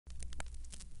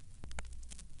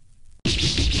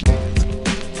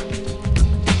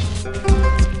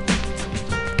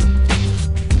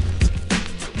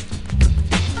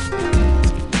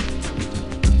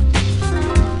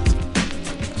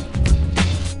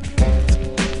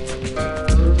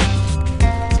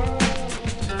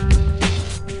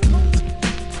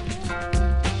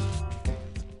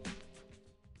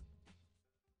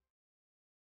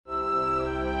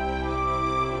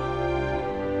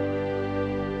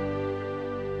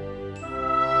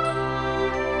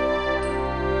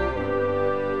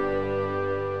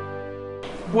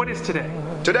What is today?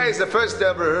 Today is the first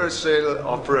ever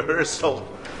rehearsal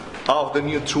of the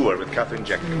new tour with Katherine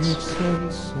Jenkins.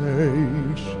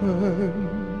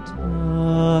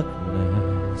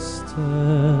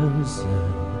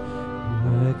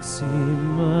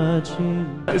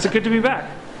 Is it good to be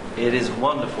back? It is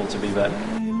wonderful to be back.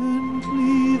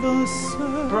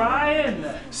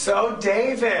 Brian! So,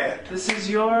 David! This is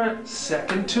your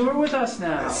second tour with us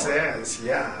now. This is,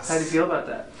 yes. How do you feel about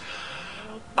that?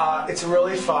 It's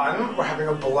really fun. We're having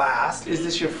a blast. Is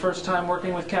this your first time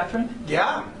working with Katherine?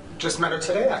 Yeah, just met her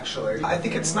today, actually. I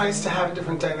think it's nice to have a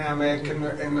different dynamic in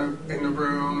the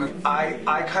room.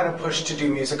 I kind of pushed to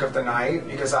do music of the night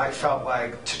because I felt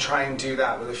like to try and do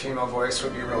that with a female voice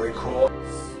would be really cool.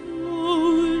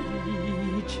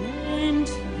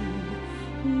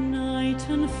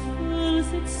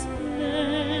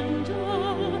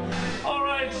 All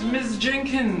right, Ms.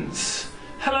 Jenkins.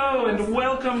 Hello and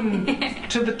welcome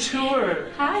to the tour.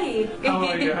 Hi. How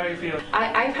are you? How are you feeling?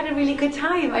 I've had a really good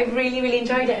time. I've really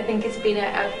enjoyed it. I think it's been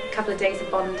a couple of days of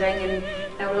bonding, and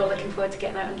now we're all looking forward to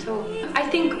getting out on tour. I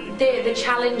think the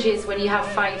challenge is when you have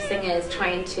 5 singers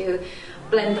trying to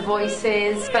blend the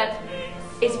voices, but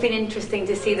it's been interesting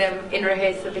to see them in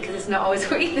rehearsal because it's not always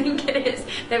what you think it is.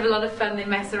 They have a lot of fun, they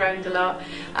mess around a lot.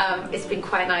 It's been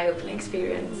quite an eye-opening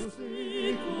experience.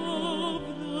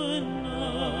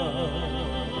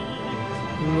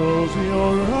 Close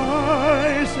your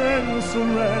eyes and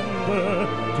surrender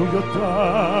to your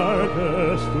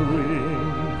darkest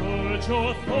dream. Put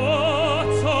your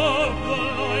thoughts of the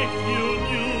life you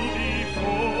knew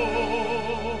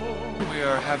before. We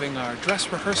are having our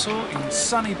dress rehearsal in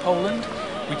sunny Poland.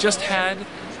 We just had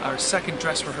our second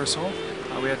dress rehearsal.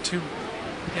 We had 2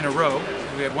 in a row.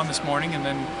 We had one this morning and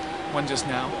then one just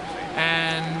now.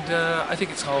 And I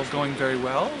think it's all going very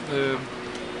well. The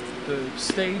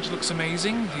stage looks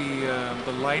amazing.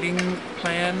 The lighting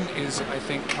plan is, I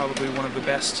think, probably one of the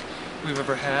best we've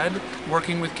ever had.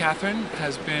 Working with Katherine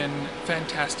has been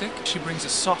fantastic. She brings a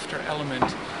softer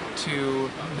element to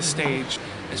the stage,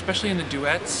 especially in the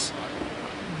duets.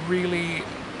 Really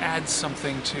adds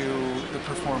something to the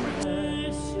performance.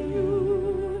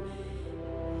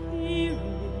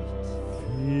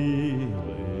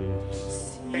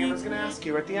 I was going to ask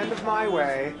you, at the end of My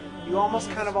Way, you almost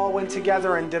kind of all went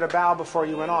together and did a bow before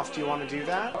you went off. Do you want to do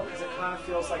that? Because it kind of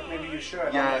feels like maybe you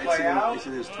should. Yeah, play out? it's a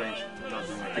little strange not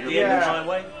doing it. At the end of My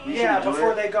Way? Yeah,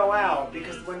 before they go out,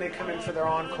 because when they come in for their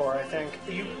encore, I think.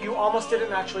 You almost did it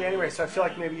naturally anyway, so I feel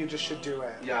like maybe you just should do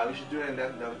it. Yeah, we should do it and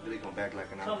then they come back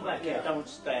like an hour. Come back, yeah, don't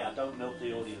stay out, don't milk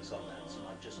the audience on that, so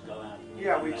like just go out.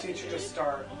 Yeah, we teach you to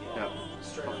start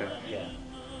straight Okay. away. Yeah.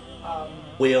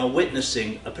 We are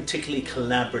witnessing a particularly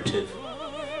collaborative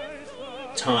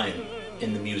time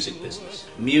in the music business.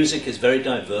 Music is very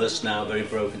diverse now, very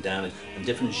broken down, and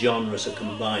different genres are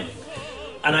combining.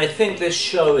 And I think this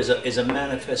show is a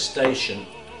manifestation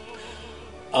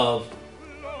of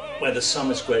where the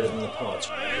sum is greater than the parts.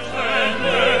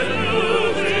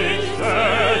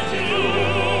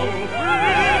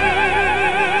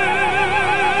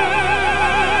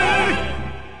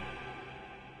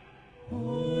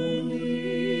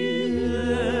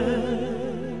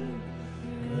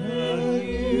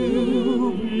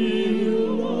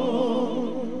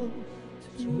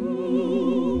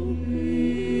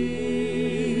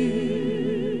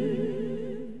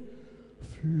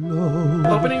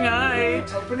 Opening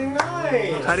night! Opening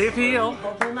night! How do you feel?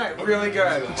 Opening night. Really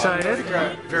good. Excited? Really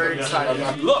good. Very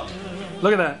excited. Look!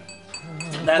 Look at that.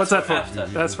 That's What's that for? After.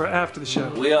 That's for after the show.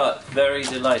 We are very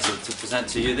delighted to present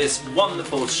to you this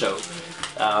wonderful show.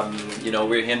 You know,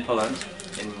 we're here in Poland,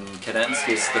 in Gdańsk.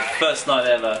 It's the first night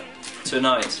ever.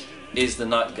 Tonight is the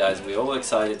night, guys. We're all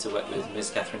excited to work with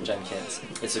Miss Katherine Jenkins.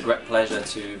 It's a great pleasure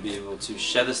to be able to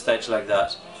share the stage like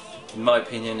that. In my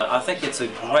opinion, I think it's a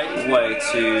great way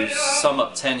to sum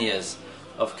up 10 years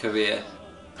of career.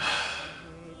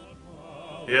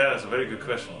 Yeah, that's a very good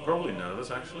question. Probably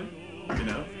nervous, actually. You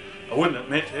know, I wouldn't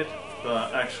admit it,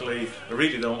 but actually, I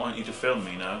really don't want you to film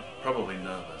me now. Probably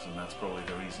nervous, and that's probably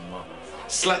the reason why.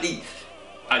 Slightly.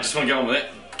 I just want to get on with it.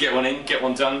 Get one in, get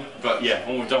one done. But yeah,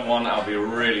 when we've done one, I'll be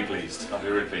really pleased. I'll be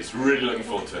really pleased. Really looking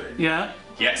forward to it. Yeah?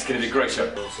 Yeah, it's going to be a great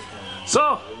show.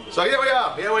 So here we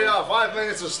are. 5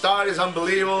 minutes to start is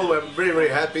unbelievable. We're very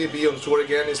happy to be on tour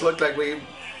again. It's looked like we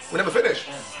never finished.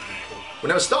 We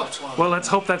never stopped. well, let's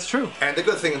hope that's true. And the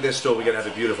good thing in this tour, we're gonna have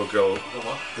a beautiful girl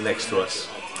next to us.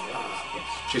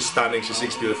 She's stunning. She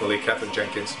sings beautifully. Katherine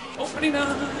Jenkins. Opening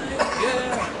night,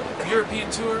 yeah. European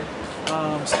tour,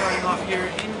 starting off here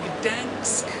in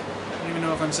Gdańsk. I don't even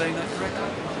know if I'm saying that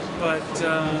correctly, but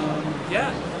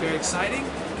yeah, very exciting.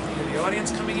 The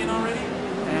audience coming in already,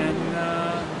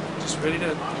 and just ready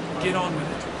to get on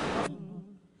with it.